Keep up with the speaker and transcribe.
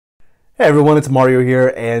Hey everyone, it's Mario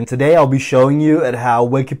here, and today I'll be showing you at how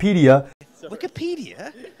Wikipedia...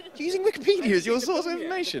 Wikipedia? You're using Wikipedia as your source of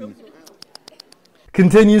information?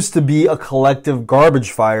 ...continues to be a collective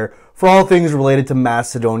garbage fire for all things related to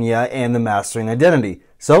Macedonia and the Macedonian identity.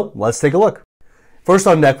 So, let's take a look. First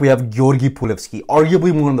on deck, we have Georgi Pulevski,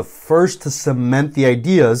 arguably one of the first to cement the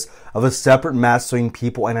ideas of a separate Macedonian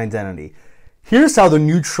people and identity. Here's how the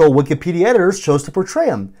neutral Wikipedia editors chose to portray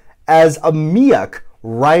him: as a Miak,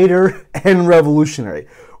 writer, and revolutionary,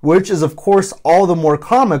 which is of course all the more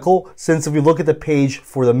comical since if we look at the page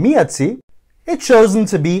for the Miaci, it shows them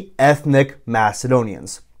to be ethnic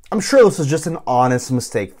Macedonians. I'm sure this is just an honest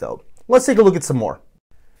mistake though. Let's take a look at some more.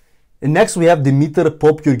 And next we have Dimitar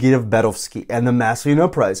Pop-Georgiev-Berovsky and the Macedonian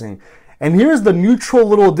Uprising. And here's the neutral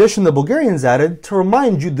little addition the Bulgarians added to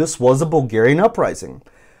remind you this was a Bulgarian uprising.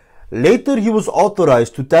 Later he was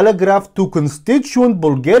authorized to telegraph to constituent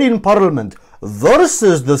Bulgarian parliament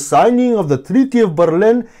versus the signing of the Treaty of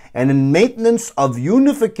Berlin and in maintenance of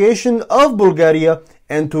unification of Bulgaria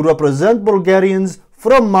and to represent Bulgarians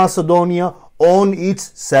from Macedonia on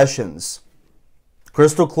its sessions.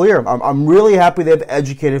 Crystal clear. I'm really happy they have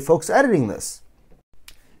educated folks editing this.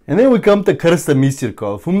 And then we come to Krsta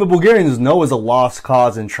Misirkov, whom the Bulgarians know is a lost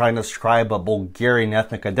cause in trying to ascribe a Bulgarian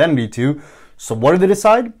ethnic identity to. So what did they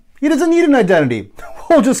decide? He doesn't need an identity.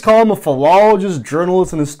 We'll just call him a philologist,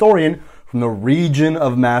 journalist, and historian from the region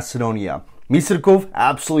of Macedonia. Misirkov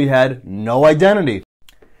absolutely had no identity.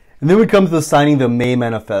 And then we come to the signing of the May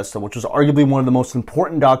Manifesto, which was arguably one of the most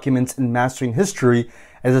important documents in Macedonian history,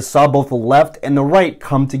 as it saw both the left and the right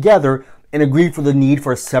come together and agree for the need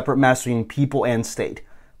for a separate Macedonian people and state.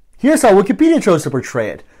 Here's how Wikipedia chose to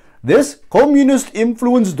portray it. This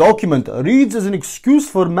communist-influenced document reads as an excuse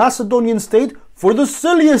for Macedonian state for the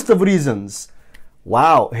silliest of reasons.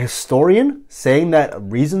 Wow, a historian saying that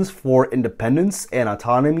reasons for independence and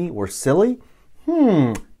autonomy were silly?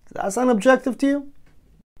 Does that sound objective to you?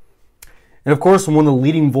 And of course, one of the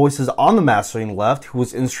leading voices on the Macedonian left, who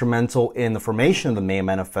was instrumental in the formation of the May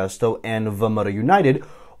Manifesto and VMRO United,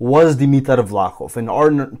 was Dimitar Vlahov, an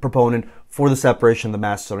ardent proponent for the separation of the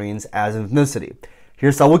Macedonians as an ethnicity.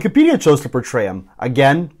 Here's how Wikipedia chose to portray him.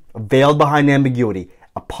 Again, veiled behind ambiguity,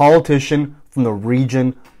 a politician from the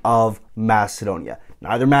region of Macedonia.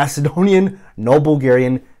 Neither Macedonian, no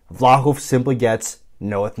Bulgarian, Vlahov simply gets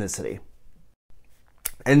no ethnicity.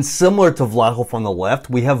 And similar to Vlahov on the left,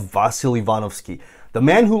 we have Vasil Ivanovsky, the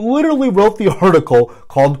man who literally wrote the article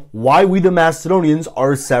called Why We the Macedonians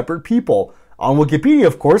Are Separate People. On Wikipedia,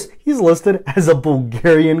 of course, he's listed as a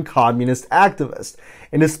Bulgarian communist activist.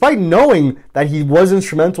 And despite knowing that he was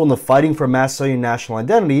instrumental in the fighting for Macedonian national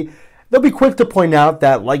identity, they'll be quick to point out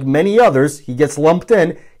that, like many others, he gets lumped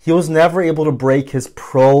in, he was never able to break his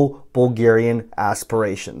pro-Bulgarian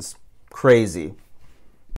aspirations. Crazy.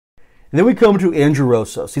 And then we come to Andrew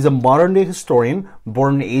Rosos. He's a modern-day historian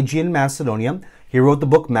born in Aegean, Macedonia. He wrote the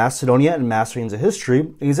book Macedonia and Macedonians: A History,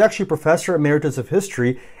 and he's actually a professor emeritus of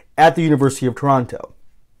history at the University of Toronto.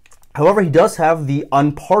 However, he does have the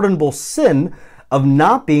unpardonable sin of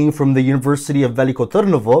not being from the University of Veliko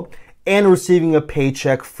Trnovo and receiving a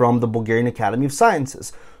paycheck from the Bulgarian Academy of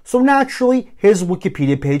Sciences. So naturally, his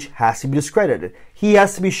Wikipedia page has to be discredited. He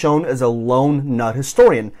has to be shown as a lone nut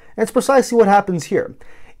historian, and it's precisely what happens here.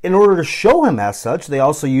 In order to show him as such, they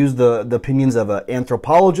also use the opinions of an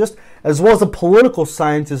anthropologist as well as a political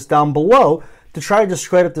scientist down below to try to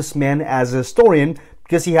discredit this man as a historian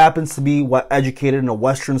because he happens to be educated in a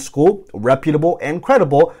Western school, reputable and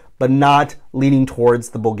credible, but not leaning towards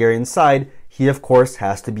the Bulgarian side. He, of course,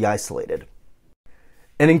 has to be isolated.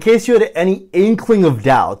 And in case you had any inkling of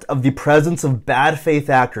doubt of the presence of bad faith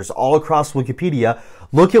actors all across Wikipedia,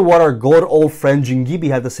 look at what our good old friend Jingibi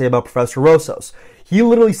had to say about Professor Rosos. He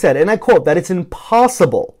literally said, and I quote, that it's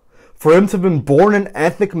impossible for him to have been born an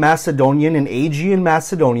ethnic Macedonian in Aegean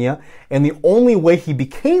Macedonia, and the only way he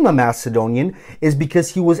became a Macedonian is because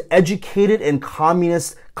he was educated in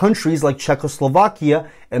communist countries like Czechoslovakia,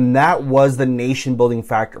 and that was the nation-building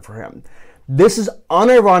factor for him. This is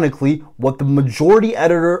unironically what the majority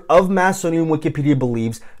editor of Macedonian Wikipedia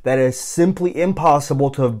believes, that it is simply impossible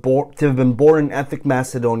to have been born an ethnic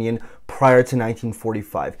Macedonian prior to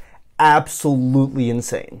 1945. Absolutely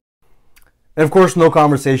insane. And of course, no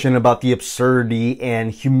conversation about the absurdity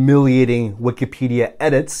and humiliating Wikipedia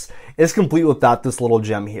edits is complete without this little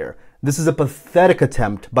gem here. This is a pathetic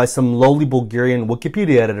attempt by some lowly Bulgarian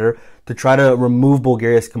Wikipedia editor to try to remove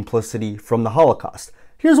Bulgaria's complicity from the Holocaust.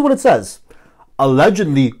 Here's what it says.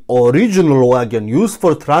 Allegedly, original wagon used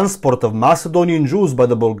for transport of Macedonian Jews by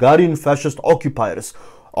the Bulgarian fascist occupiers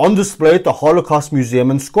on display at the Holocaust Museum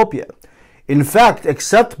in Skopje. In fact,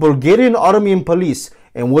 except Bulgarian army and police,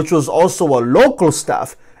 in which was also a local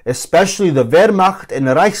staff, especially the Wehrmacht and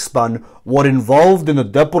Reichsbahn, were involved in the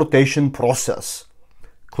deportation process.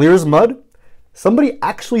 Clear as mud? Somebody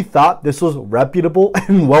actually thought this was reputable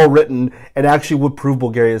and well written and actually would prove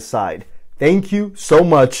Bulgaria's side. Thank you so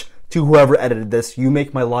much to whoever edited this. You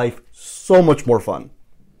make my life so much more fun.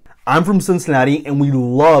 I'm from Cincinnati, and we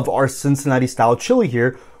love our Cincinnati style chili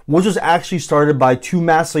here, which was actually started by two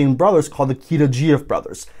Macedonian brothers called the Kitageev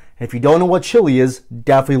brothers. And if you don't know what chili is,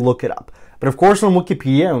 definitely look it up. But of course on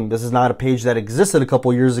Wikipedia, and this is not a page that existed a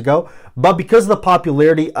couple years ago, but because of the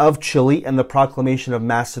popularity of chili and the proclamation of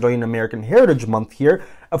Macedonian American Heritage Month here,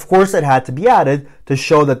 of course it had to be added to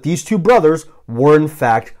show that these two brothers were in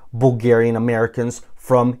fact Bulgarian Americans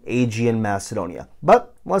from Aegean Macedonia.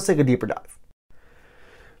 But let's take a deeper dive.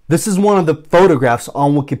 This is one of the photographs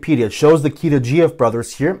on Wikipedia. It shows the Kitageev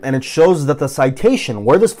brothers here, and it shows that the citation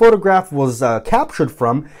where this photograph was captured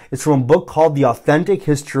from is from a book called The Authentic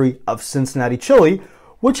History of Cincinnati Chili,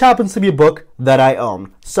 which happens to be a book that I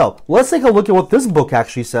own. So let's take a look at what this book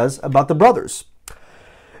actually says about the brothers.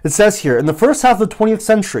 It says here, in the first half of the 20th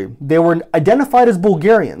century, they were identified as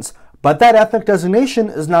Bulgarians, but that ethnic designation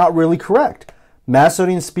is not really correct.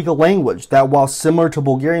 Macedonians speak a language that, while similar to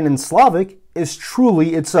Bulgarian and Slavic, is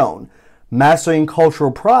truly its own. Macedonian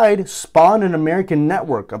cultural pride spawned an American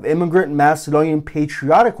network of immigrant Macedonian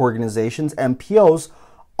patriotic organizations, MPOs,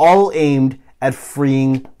 all aimed at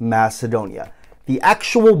freeing Macedonia. The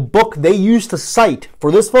actual book they used to cite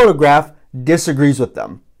for this photograph disagrees with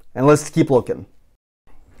them. And let's keep looking.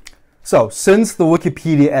 So, since the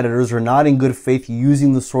Wikipedia editors are not in good faith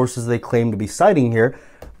using the sources they claim to be citing here,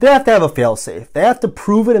 they have to have a failsafe. They have to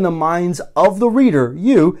prove it in the minds of the reader,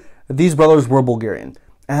 you, that these brothers were Bulgarian.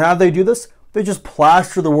 And how do they do this? They just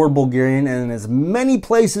plaster the word Bulgarian in as many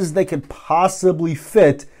places they could possibly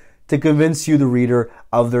fit to convince you, the reader,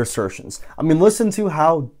 of their assertions. I mean, listen to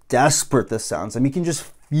how desperate this sounds. I mean, you can just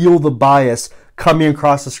feel the bias coming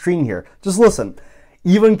across the screen here. Just listen.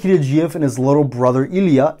 Ivan Kitageev and his little brother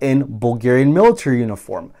Ilya in Bulgarian military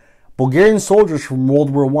uniform. Bulgarian soldiers from World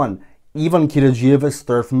War I. Ivan Kitageev is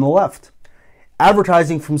third from the left.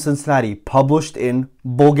 Advertising from Cincinnati, published in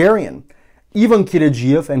Bulgarian. Ivan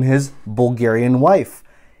Kitageev and his Bulgarian wife.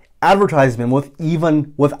 Advertisement with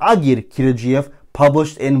Agir Kitageev,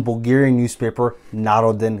 published in Bulgarian newspaper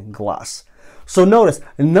Narodin Glas. So notice,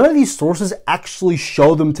 none of these sources actually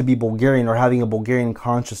show them to be Bulgarian or having a Bulgarian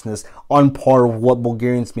consciousness on par with what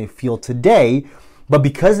Bulgarians may feel today, but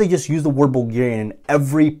because they just use the word Bulgarian in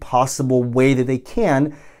every possible way that they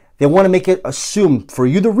can, they want to make it assumed for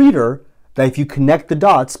you, the reader, that if you connect the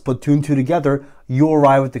dots, put two and two together, you'll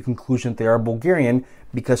arrive at the conclusion that they are Bulgarian,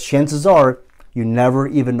 because chances are you never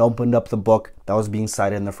even opened up the book that was being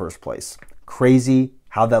cited in the first place. Crazy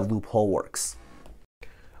how that loophole works.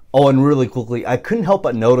 Oh, and really quickly, I couldn't help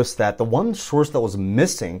but notice that the one source that was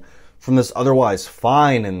missing from this otherwise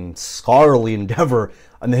fine and scholarly endeavor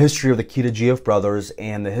on the history of the Kitageev brothers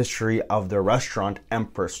and the history of their restaurant,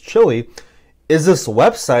 Empress Chili, is this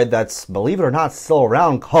website that's, believe it or not, still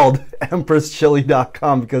around, called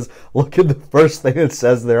EmpressChili.com, because look at the first thing it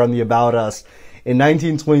says there on the About Us. In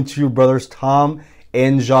 1922, brothers Tom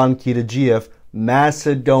and John Kitageev,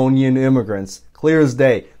 Macedonian immigrants. Clear as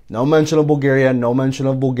day. No mention of Bulgaria, no mention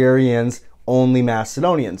of Bulgarians, only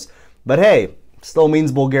Macedonians. But hey, still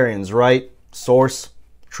means Bulgarians, right? Source,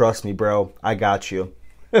 trust me, bro, I got you.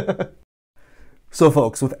 So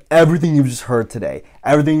folks, with everything you've just heard today,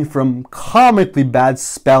 everything from comically bad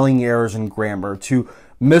spelling errors and grammar to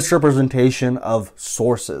misrepresentation of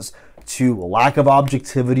sources to lack of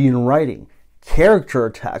objectivity in writing, character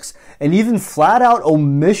attacks, and even flat out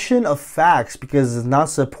omission of facts because it does not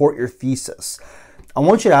support your thesis, I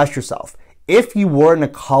want you to ask yourself, if you were in a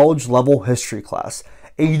college level history class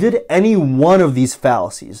and you did any one of these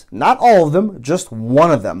fallacies, not all of them, just one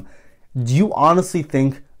of them, do you honestly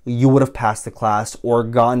think you would have passed the class or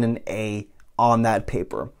gotten an A on that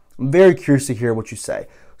paper? I'm very curious to hear what you say.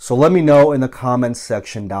 So let me know in the comments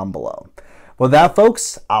section down below. With that,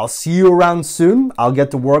 folks, I'll see you around soon. I'll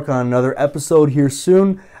get to work on another episode here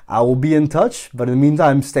soon. I will be in touch, but in the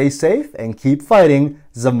meantime, stay safe and keep fighting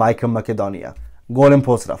za Majka Makedonija. Golem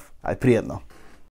pozdrav. Aj prijedno.